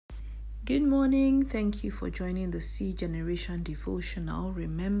Good morning. Thank you for joining the C Generation Devotional.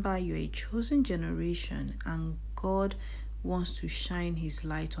 Remember, you're a chosen generation and God wants to shine His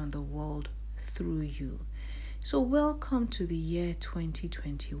light on the world through you. So, welcome to the year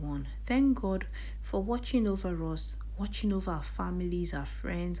 2021. Thank God for watching over us, watching over our families, our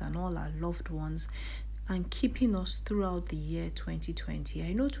friends, and all our loved ones, and keeping us throughout the year 2020.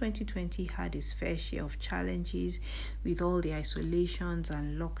 I know 2020 had its fair share of challenges with all the isolations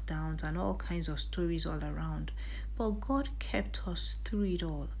and lockdowns and all kinds of stories all around. But God kept us through it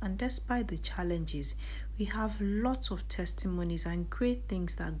all. And despite the challenges, we have lots of testimonies and great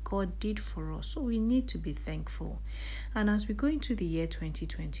things that God did for us. So we need to be thankful. And as we go into the year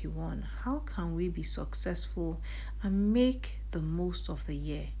 2021, how can we be successful and make the most of the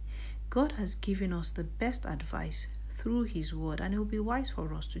year? God has given us the best advice through His Word, and it will be wise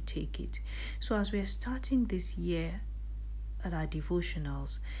for us to take it. So, as we are starting this year at our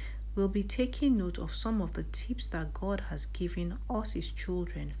devotionals, we'll be taking note of some of the tips that God has given us, His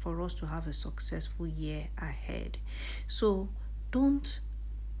children, for us to have a successful year ahead. So, don't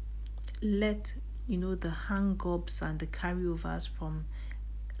let the hang-ups and the carryovers from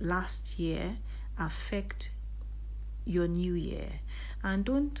last year affect your new year, and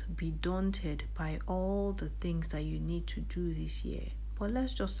don't be daunted by all the things that you need to do this year, but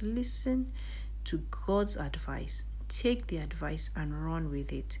let's just listen to God's advice, take the advice and run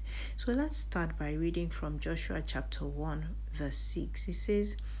with it. So let's start by reading from Joshua chapter 1 verse 6. It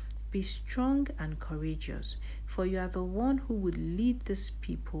says, "Be strong and courageous, for you are the one who will lead this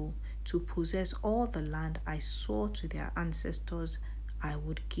people to possess all the land I swore to their ancestors I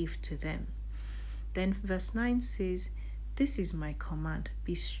would give to them." Then verse 9 says, "This is my command: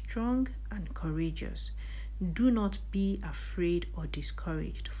 be strong and courageous. Do not be afraid or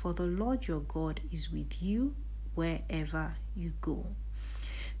discouraged, for the Lord your God is with you wherever you go."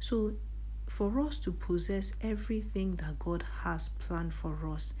 So, for us to possess everything that God has planned for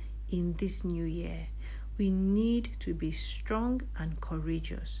us in this new year, we need to be strong and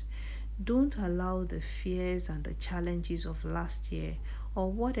courageous. Don't allow the fears and the challenges of last year or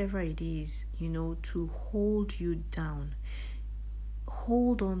whatever it is, to hold you down.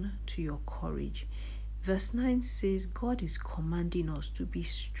 Hold on to your courage. Verse 9 says God is commanding us to be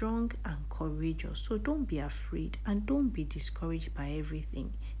strong and courageous. So don't be afraid and don't be discouraged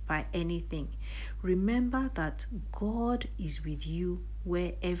by anything. Remember that God is with you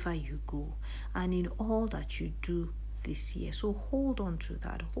wherever you go and in all that you do this year. So hold on to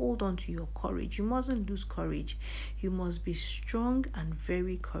that. Hold on to your courage. You mustn't lose courage. You must be strong and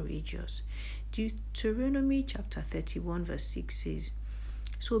very courageous. Deuteronomy chapter 31 verse 6 says,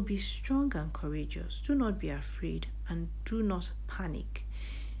 "So be strong and courageous. Do not be afraid and do not panic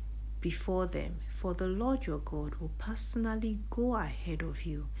before them, for the Lord your God will personally go ahead of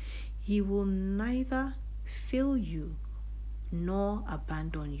you. He will neither fail you nor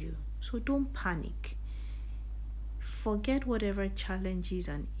abandon you." So don't panic. Forget whatever challenges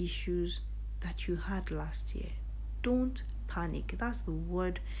and issues that you had last year. Don't panic. That's the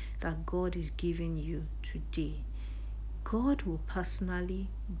word that God is giving you today. God will personally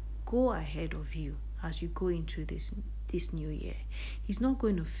go ahead of you as you go into this new year. He's not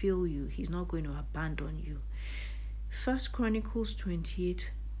going to fail you. He's not going to abandon you. First Chronicles 28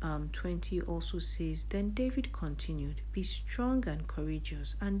 20 also says, "Then David continued, be strong and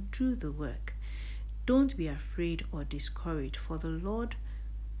courageous and do the work. Don't be afraid or discouraged, for the Lord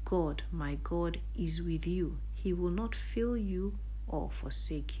God, my God, is with you. He will not fail you or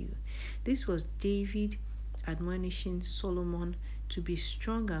forsake you." This was David admonishing Solomon to be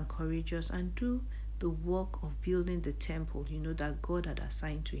strong and courageous and do the work of building the temple, that God had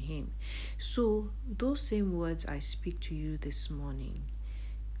assigned to him. So, those same words I speak to you this morning.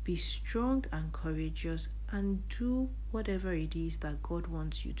 Be strong and courageous and do whatever it is that God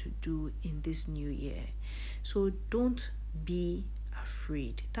wants you to do in this new year. So don't be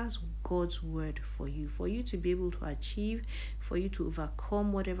afraid. That's God's word for you to be able to achieve, for you to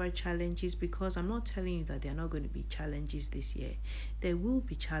overcome whatever challenges, because I'm not telling you that there are not going to be challenges this year. There will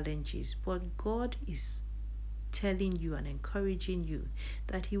be challenges, but God is telling you and encouraging you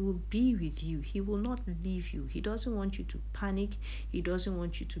that He will be with you. He will not leave you. He doesn't want you to panic. He doesn't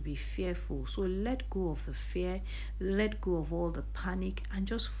want you to be fearful. So let go of the fear, let go of all the panic, and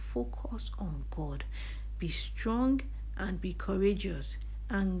just focus on God. Be strong and be courageous,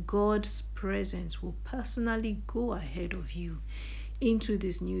 and God's presence will personally go ahead of you into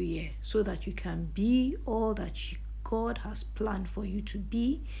this new year so that you can be all that God has planned for you to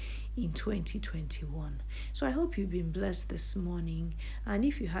be in 2021. So I hope you've been blessed this morning. And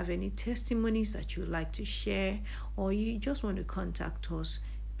if you have any testimonies that you'd like to share or you just want to contact us,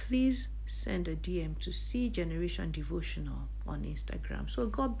 please send a DM to C Generation Devotional on Instagram. So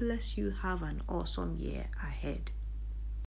God bless you. Have an awesome year ahead.